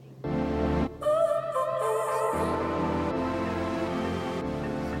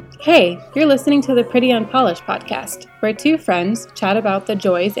Hey, you're listening to the Pretty Unpolished podcast, where two friends chat about the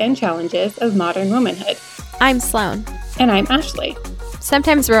joys and challenges of modern womanhood. I'm Sloan. And I'm Ashley.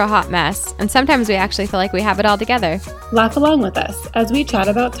 Sometimes we're a hot mess, and sometimes we actually feel like we have it all together. Laugh along with us as we chat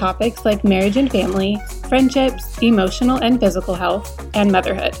about topics like marriage and family, friendships, emotional and physical health, and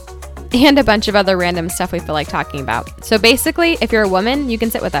motherhood. And a bunch of other random stuff we feel like talking about. So basically, if you're a woman, you can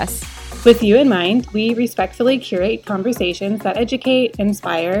sit with us. With you in mind, we respectfully curate conversations that educate,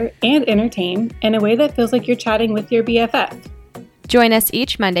 inspire, and entertain in a way that feels like you're chatting with your BFF. Join us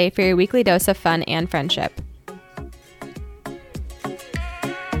each Monday for your weekly dose of fun and friendship.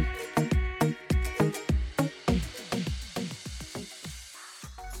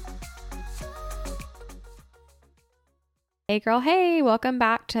 Hey girl, hey, welcome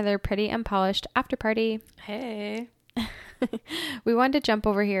back to their Pretty Unpolished after party. Hey. We wanted to jump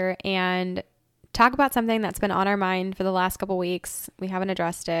over here and talk about something that's been on our mind for the last couple weeks. We haven't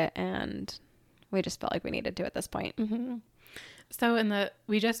addressed it, and we just felt like we needed to at this point. Mm-hmm. So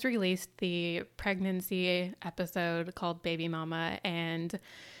we just released the pregnancy episode called Baby Mama, and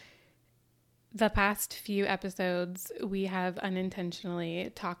the past few episodes we have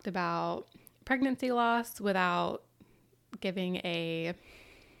unintentionally talked about pregnancy loss without giving a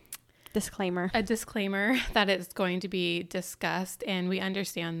disclaimer that it's going to be discussed, and we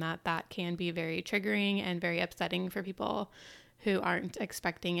understand that that can be very triggering and very upsetting for people who aren't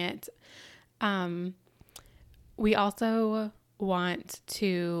expecting it. We also want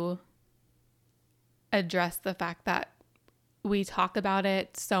to address the fact that we talk about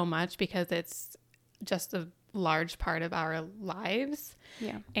it so much because it's just a large part of our lives.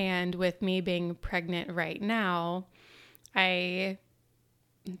 Yeah. And with me being pregnant right now,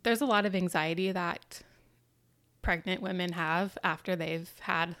 there's a lot of anxiety that pregnant women have after they've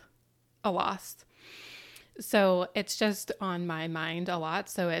had a loss. So it's just on my mind a lot.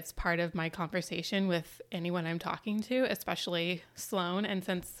 So it's part of my conversation with anyone I'm talking to, especially Sloan. And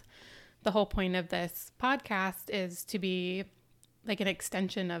since the whole point of this podcast is to be like an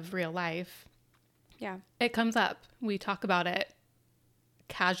extension of real life, yeah, it comes up. We talk about it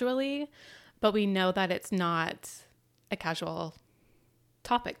casually, but we know that it's not a casual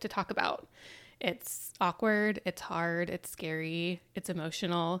topic to talk about. It's awkward, it's hard, it's scary, it's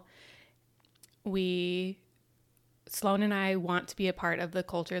emotional. Sloan and I want to be a part of the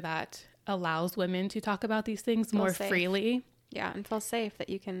culture that allows women to talk about these things more freely. Yeah, and feel safe that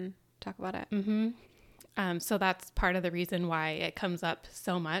you can talk about it. Mm-hmm. So that's part of the reason why it comes up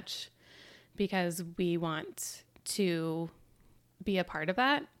so much, because we want to be a part of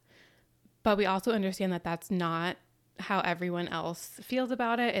that. But we also understand that that's not how everyone else feels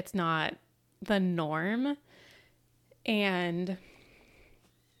about it. It's not the norm. And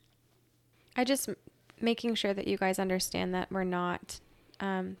I just making sure that you guys understand that we're not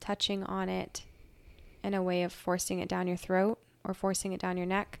touching on it in a way of forcing it down your throat or forcing it down your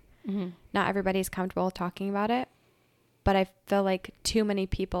neck. Mm-hmm. Not everybody's comfortable talking about it, but I feel like too many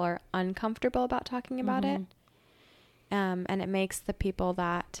people are uncomfortable about talking about it. And it makes the people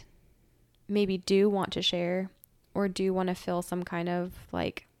that maybe do want to share or do want to feel some kind of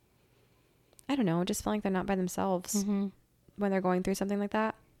like, I don't know, just feel like they're not by themselves when they're going through something like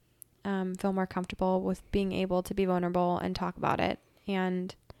that. Feel more comfortable with being able to be vulnerable and talk about it.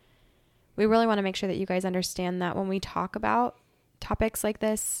 And we really want to make sure that you guys understand that when we talk about topics like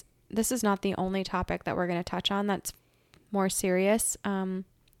this is not the only topic that we're going to touch on that's more serious, and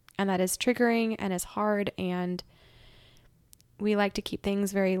that is triggering and is hard, and we like to keep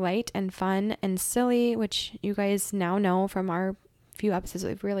things very light and fun and silly, which you guys now know from our few episodes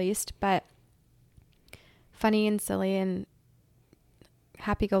we've released, but funny and silly and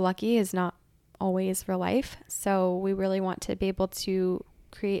happy-go-lucky is not always real life. So we really want to be able to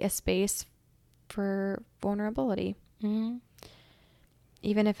create a space for vulnerability. Mm-hmm.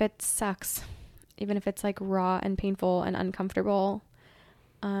 Even if it sucks, even if it's like raw and painful and uncomfortable,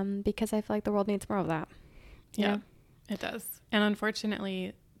 because I feel like the world needs more of that. Yeah. It does. And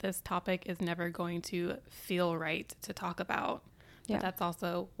unfortunately, this topic is never going to feel right to talk about. Yeah. But that's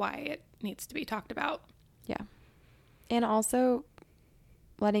also why it needs to be talked about. Yeah. And also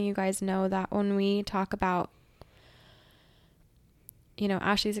letting you guys know that when we talk about,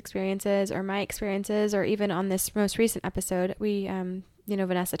 Ashley's experiences or my experiences, or even on this most recent episode, we,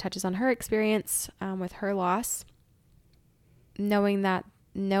 Vanessa touches on her experience with her loss, knowing that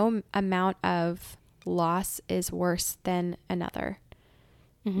no amount of loss is worse than another.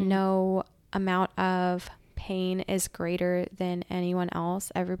 Mm-hmm. No amount of pain is greater than anyone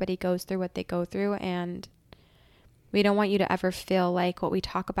else. Everybody goes through what they go through, and we don't want you to ever feel like what we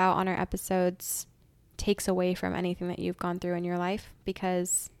talk about on our episodes takes away from anything that you've gone through in your life,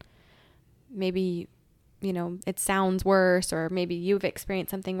 because maybe, it sounds worse, or maybe you've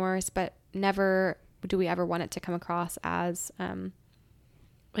experienced something worse, but never do we ever want it to come across as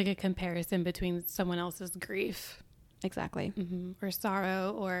like a comparison between someone else's grief. Exactly. Or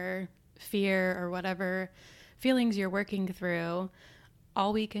sorrow or fear or whatever feelings you're working through.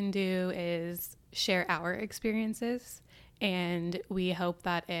 All we can do is share our experiences, and we hope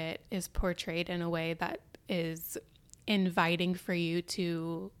that it is portrayed in a way that is inviting for you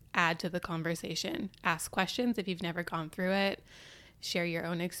to add to the conversation. Ask questions if you've never gone through it. Share your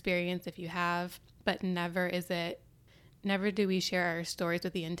own experience if you have, but never do we share our stories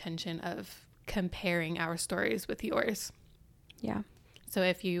with the intention of comparing our stories with yours. Yeah. So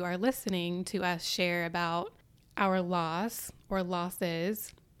if you are listening to us share about our loss or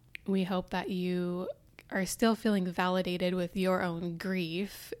losses, we hope that you are still feeling validated with your own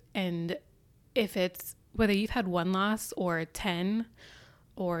grief. And if it's whether you've had one loss or 10,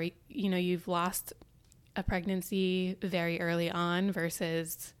 or, you've lost a pregnancy very early on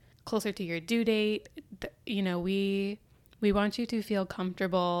versus closer to your due date, we want you to feel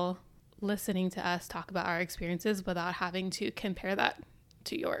comfortable listening to us talk about our experiences without having to compare that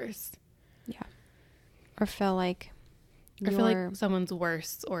to yours. Yeah. Or feel like someone's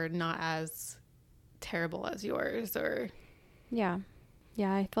worse or not as terrible as yours, or yeah,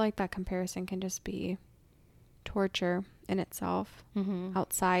 I feel like that comparison can just be torture in itself,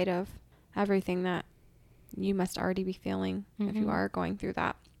 outside of everything that you must already be feeling if you are going through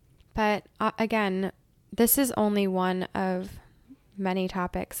that. But again, this is only one of many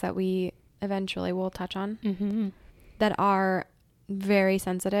topics that we eventually will touch on that are very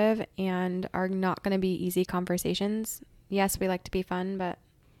sensitive and are not going to be easy conversations. Yes, we like to be fun, but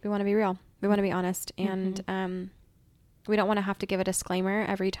we want to be real. We want to be honest. And we don't want to have to give a disclaimer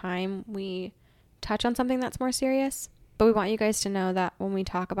every time we touch on something that's more serious. But we want you guys to know that when we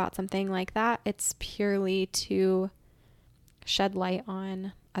talk about something like that, it's purely to shed light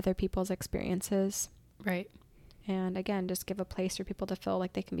on other people's experiences. Right. And again, just give a place for people to feel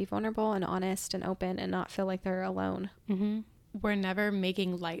like they can be vulnerable and honest and open and not feel like they're alone. We're never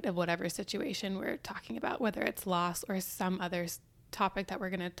making light of whatever situation we're talking about, whether it's loss or some other topic that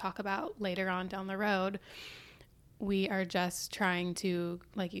we're going to talk about later on down the road. We are just trying to,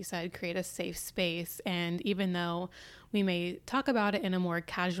 like you said, create a safe space. And even though we may talk about it in a more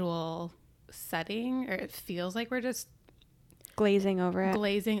casual setting, or it feels like we're just glazing over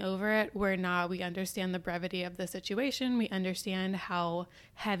it, we're not. We understand the brevity of the situation. We understand how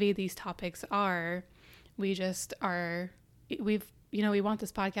heavy these topics are. We just are, we want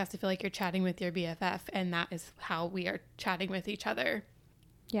this podcast to feel like you're chatting with your BFF, and that is how we are chatting with each other.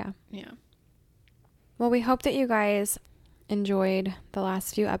 Yeah. Yeah. Well, we hope that you guys enjoyed the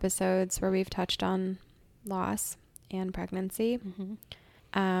last few episodes where we've touched on loss and pregnancy.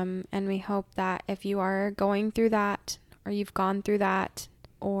 And we hope that if you are going through that, or you've gone through that,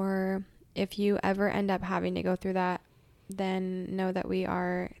 or if you ever end up having to go through that, then know that we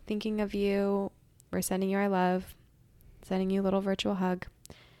are thinking of you. We're sending you our love, sending you a little virtual hug,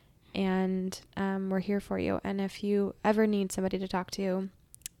 and we're here for you. And if you ever need somebody to talk to,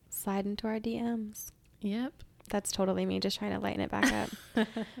 slide into our DMs. Yep. That's totally me just trying to lighten it back up.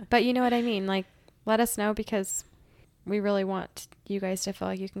 But you know what I mean? Like, let us know, because we really want you guys to feel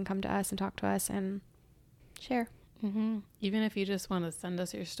like you can come to us and talk to us and share. Even if you just want to send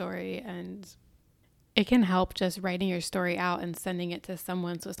us your story, and it can help just writing your story out and sending it to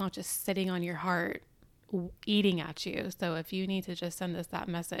someone, so it's not just sitting on your heart eating at you. So if you need to just send us that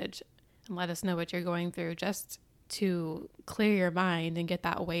message and let us know what you're going through, just to clear your mind and get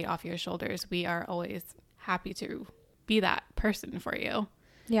that weight off your shoulders, we are always happy to be that person for you.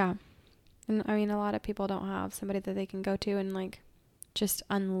 Yeah. And I mean, a lot of people don't have somebody that they can go to and like just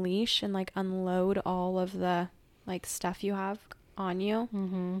unleash and like unload all of the like stuff you have on you.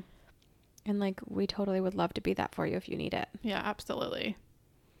 And like, we totally would love to be that for you if you need it. Yeah, absolutely.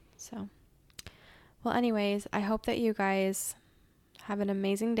 So, well, anyways, I hope that you guys have an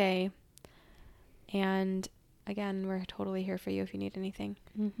amazing day. And again, we're totally here for you if you need anything.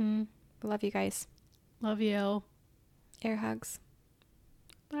 We love you guys. Love you. Air hugs.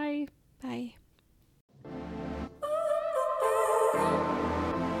 Bye. Bye.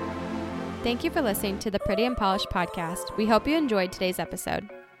 Thank you for listening to the Pretty and Polished podcast. We hope you enjoyed today's episode.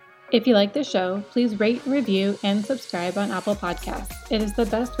 If you like the show, please rate, review, and subscribe on Apple Podcasts. It is the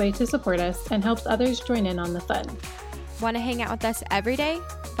best way to support us and helps others join in on the fun. Want to hang out with us every day?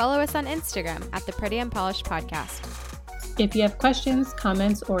 Follow us on Instagram at the Pretty and Polished podcast. If you have questions,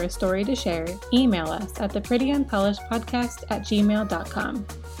 comments, or a story to share, email us at theprettyandpolishedpodcast@gmail.com.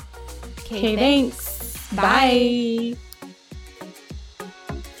 Okay, thanks. Bye.